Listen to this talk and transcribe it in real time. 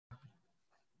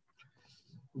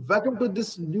Welcome to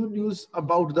this new news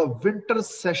about the winter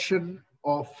session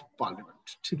of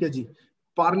parliament. ठीक है जी,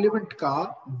 parliament का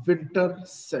winter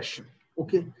session.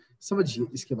 Okay, समझिए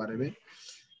इसके बारे में।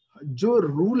 जो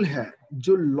रूल है,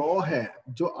 जो लॉ है,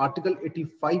 जो आर्टिकल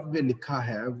 85 में लिखा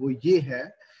है वो ये है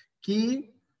कि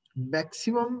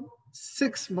maximum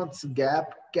 6 months gap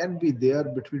can be there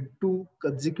between 2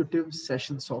 consecutive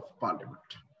sessions of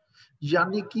parliament.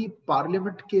 यानी कि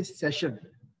पार्लियामेंट के सेशन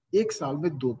एक साल में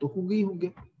 2 तो होंगे ही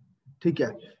होंगे, ठीक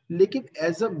है। लेकिन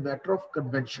as a matter of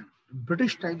convention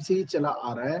British time से ये चला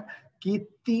आ रहा है कि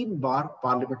 3 बार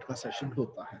पार्लियामेंट का सेशन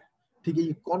होता है। ठीक है,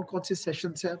 ये कौन कौन से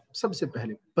सेशन है? सबसे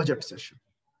पहले budget session,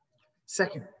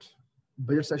 second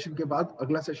budget session के बाद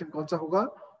अगला सेशन कौन सा होगा?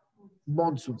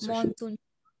 Monsoon session. Monsoon.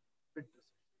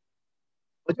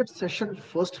 Budget session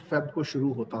 1 Feb को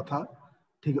शुरू होता था,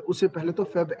 ठीक है। उससे पहले तो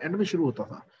फेब एंड में शुरू होता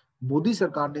था। मोदी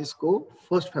सरकार ने इसको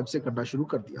 1 फेब से करना शुरू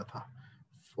कर दिया था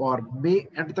और मई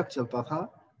एंड तक चलता था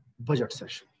बजट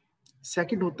सेशन।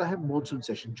 सेकंड होता है मॉनसून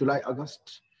सेशन, जुलाई अगस्त,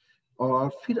 और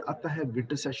फिर आता है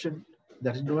winter session,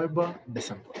 that is November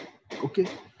December. Okay,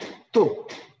 तो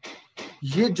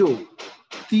ये जो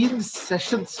 3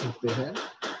 सेशंस होते हैं,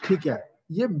 ठीक है,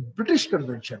 ये ब्रिटिश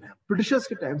कन्वेंशन है, ब्रिटिशर्स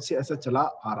के टाइम से ऐसा चला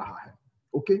आ रहा है।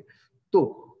 ओके, तो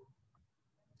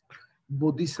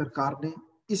मोदी सरकार ने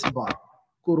इस बार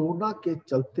कोरोना के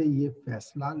चलते ये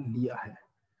फैसला लिया है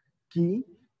कि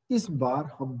इस बार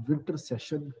हम विंटर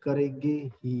सेशन करेंगे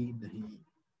ही नहीं।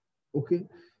 ओके,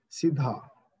 सीधा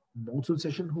मॉनसून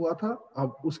सेशन हुआ था,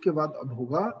 अब उसके बाद अब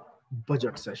होगा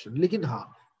बजट सेशन। लेकिन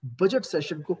हाँ, बजट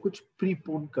सेशन को कुछ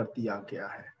प्रीपोन कर दिया गया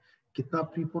है। कितना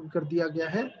प्रीपोन कर दिया गया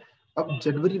है? अब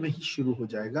जनवरी में ही शुरू हो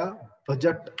जाएगा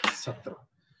बजट सत्र।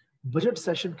 बजट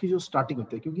सेशन की जो स्टार्टिंग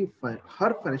होती है, क्योंकि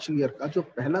हर फाइनेंशियल ईयर का जो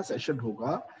पहला सेशन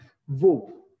होगा वो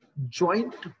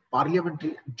joint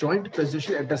parliamentary joint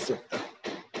presidential address से होता है।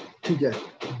 ठीक है,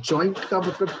 ज्वाइंट का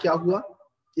मतलब क्या हुआ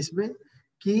इसमें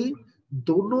कि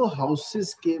दोनों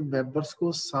हाउसेस के मेंबर्स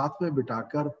को साथ में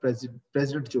बिठाकर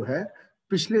प्रेसिडेंट जो है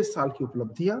पिछले साल की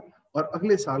उपलब्धियां और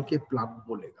अगले साल के प्लान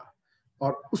बोलेगा,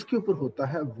 और उसके ऊपर होता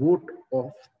है वोट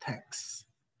ऑफ थैंक्स।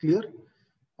 क्लियर?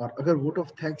 और अगर वोट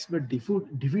ऑफ थैंक्स में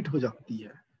डिफीट हो जाती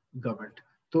है गवर्नमेंट,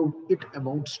 तो इट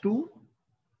अमाउंट्स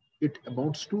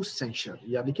टू सेंशन,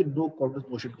 यानी कि नो कॉन्फिडेंस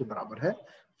मोशन के बराबर है।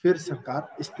 फिर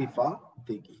सरकार इस्तीफा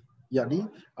देगी, यानी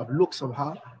अब लोकसभा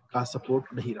का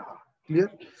सपोर्ट नहीं रहा।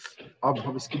 क्लियर? अब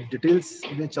हम इसकी डिटेल्स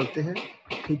में चलते हैं।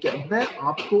 ठीक है, मैं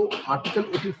आपको आर्टिकल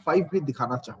 85 भी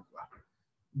दिखाना चाहूंगा।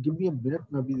 गिव मी अ मिनट,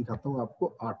 मैं भी दिखाता हूँ आपको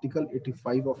आर्टिकल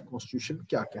 85 ऑफ कॉन्स्टिट्यूशन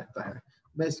क्या कहता है।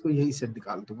 मैं इसको यही से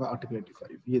निकाल दूंगा आर्टिकल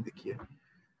 85। ये देखिए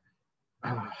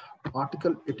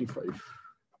article 85,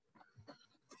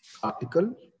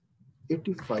 article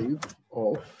 85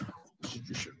 of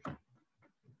constitution,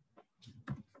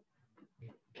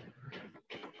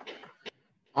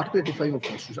 article 85 of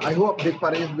constitution. I hope आप देख पा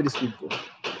रहे हैं मेरी स्क्रीन को।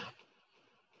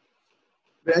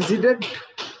 President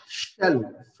shall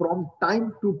from time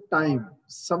to time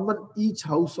summon each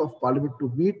house of parliament to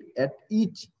meet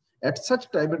at such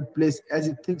time and place as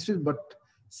it thinks fit, but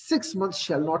 6 months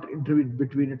shall not intervene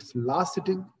between its last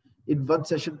sitting in one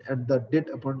session and the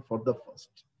date appointed for the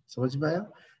first। समझ में आया?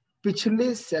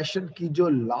 पिछले session की जो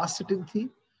last sitting थी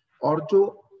और जो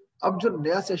अब जो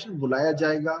नया सेशन बुलाया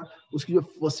जाएगा उसकी जो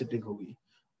फर्स्ट सिटिंग होगी,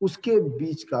 उसके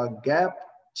बीच का गैप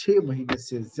 6 महीने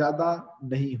से ज्यादा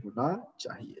नहीं होना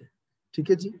चाहिए। ठीक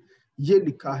है जी, ये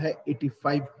लिखा है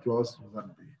 85 क्लॉज 1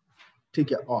 में।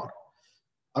 ठीक है, और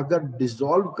अगर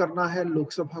डिसॉल्व करना है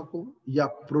लोकसभा को या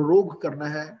प्रोरोग करना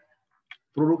है,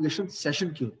 प्रोरोगेशन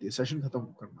सेशन की होती है, सेशन खत्म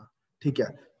करना, ठीक है,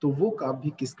 तो वो काम भी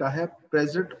किसका है?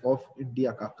 प्रेसिडेंट ऑफ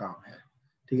इंडिया का काम है।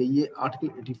 ठीक है, ये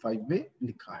आर्टिकल 85 में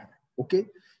लिखा है। ओके,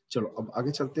 चलो अब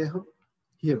आगे चलते हैं हम।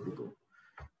 Here we go.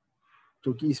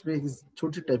 क्योंकि इसमें एक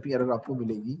छोटी टाइपिंग एरर आपको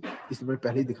मिलेगी, इसमें मैंने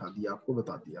पहले ही दिखा दिया, आपको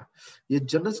बता दिया। ये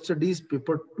जनरल स्टडीज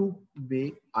पेपर 2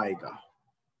 में आएगा,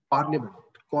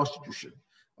 पार्लियामेंट कॉन्स्टिट्यूशन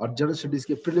और जनरल स्टडीज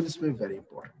के प्रीलिम्स में वेरी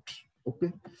इंपॉर्टेंट।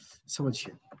 ओके,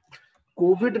 समझिए।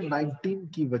 कोविड-19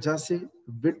 की वजह से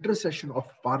winter session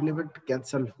of parliament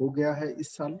cancel हो गया है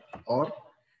इस साल, और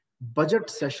बजट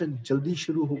सेशन जल्दी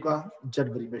शुरू होगा,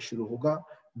 जनवरी में शुरू होगा।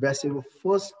 वैसे वो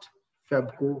 1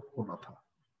 फेब को होना था।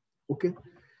 Okay,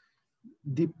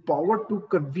 The power to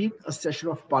convene a session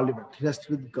of parliament rests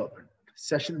with government।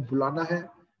 Session बुलाना है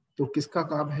तो किसका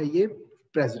काम है? ये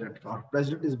प्रेसिडेंट का, और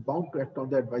president is bound to act on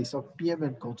the advice of PM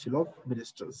and council of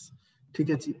ministers. ठीक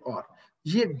है जी, और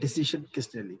ये डिसीजन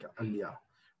किसने लिया?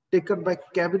 Taken by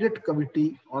cabinet committee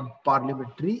on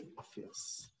parliamentary affairs.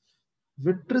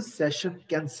 Winter session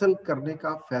cancel करने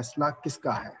का फैसला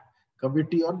किसका है?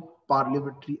 Committee on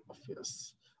parliamentary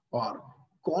affairs. और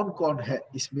कौन कौन है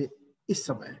इसमें इस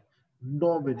समय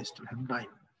 9 मिनिस्टर है, 9।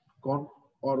 कौन?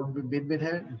 और उनमें मेन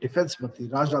है डिफेंस मंत्री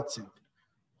Rajnath Singh,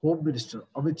 home minister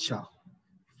Amit Shah,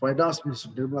 finance minister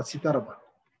Nirmala Sitharaman,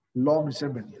 law minister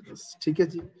many others। ठीक है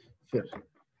जी। फिर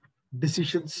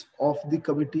decisions of the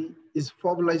committee is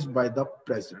formalised by the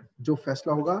president. जो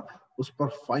फैसला होगा उस पर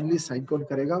फाइनली साइन कौन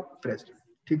करेगा? प्रेसिडेंट।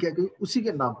 ठीक है, क्योंकि उसी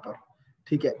के नाम पर,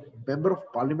 ठीक है, मेंबर ऑफ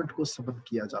पार्लियामेंट को समन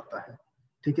किया जाता है।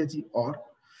 ठीक है जी। और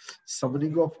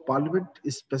summoning of parliament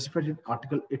is specified in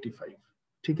article 85।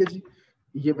 ठीक है जी।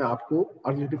 ये मैं आपको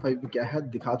आर्टिकल 85 में क्या है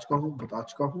दिखा चुका हूँ, बता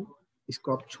चुका हूँ।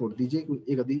 इसको आप छोड़ दीजिए,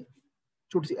 क्योंकि एक आधी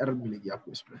छोटी सी एरर मिलेगी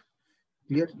आपको इसमें।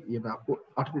 क्लियर? ये मैं आपको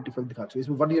आर्टिकल 85 दिखा चुका हूँ।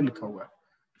 इसमें 1 ईयर लिखा हुआ है,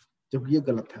 जबकि ये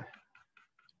गलत है,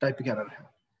 टाइपिंग एरर है।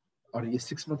 और ये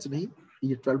 6 मंथ्स नहीं,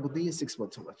 ये 12 मंथ नहीं, ये 6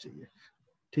 मंथ्स होना चाहिए।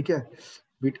 ठीक है।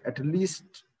 विथ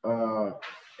एटलीस्ट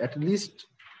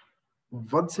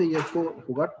 1 ईयर को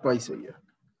होगा ट्वाइस a year।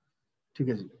 ठीक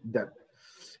है जी। Then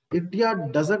India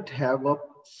doesn't have a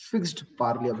fixed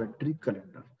parliamentary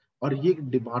calendar. और ये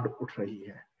डिमांड उठ रही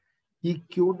है कि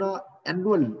क्यों ना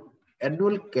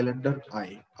एनुअल कैलेंडर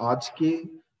आए। आज के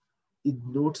इन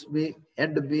नोट्स में,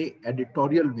 एंड में,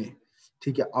 एडिटोरियल में,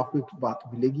 ठीक है, आपको एक बात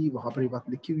मिलेगी, वहां पर ये बात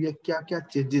लिखी हुई है क्या क्या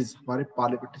चेंजेस हमारे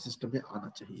पार्लियामेंट्री सिस्टम में आना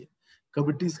चाहिए।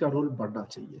 कमिटीज का रोल बढ़ना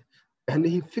चाहिए, पहले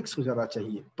ही फिक्स हो जाना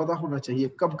चाहिए, पता होना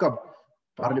चाहिए कब कब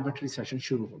पार्लियामेंट्री सेशन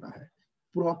शुरू होना है,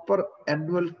 प्रॉपर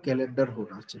एनुअल कैलेंडर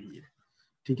होना चाहिए।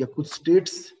 ठीक है। कुछ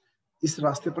स्टेट्स इस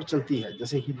रास्ते पर चलती है,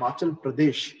 जैसे हिमाचल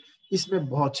प्रदेश, इसमें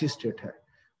बहुत अच्छी स्टेट है।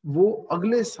 वो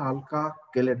अगले साल का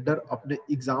कैलेंडर अपने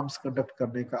एग्जाम्स कंडक्ट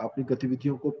करने का, अपनी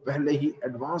गतिविधियों को पहले ही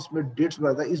एडवांस में डेट्स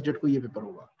बताता है, इस डेट को ये पेपर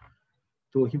होगा।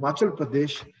 तो Himachal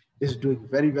Pradesh is doing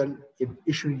very well in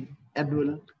issuing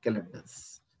annual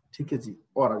calendars. ठीक है जी।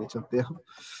 और आगे चलते हैं हम।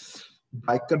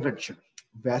 बाय कन्वेंशन,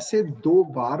 वैसे 2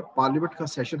 बार पार्लियामेंट का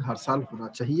सेशन हर साल होना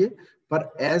चाहिए,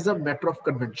 पर as a matter of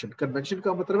convention. Convention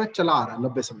का मतलब है चला आ रहा है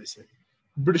लंबे समय से,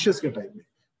 ब्रिटिशर्स के टाइम में,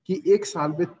 कि 1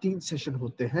 साल में 3 सेशन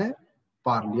होते हैं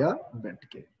पार्लियामेंट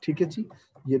के। ठीक है जी।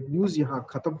 ये न्यूज यहाँ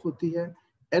खत्म होती है।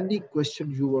 Any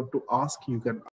question you want to ask, you can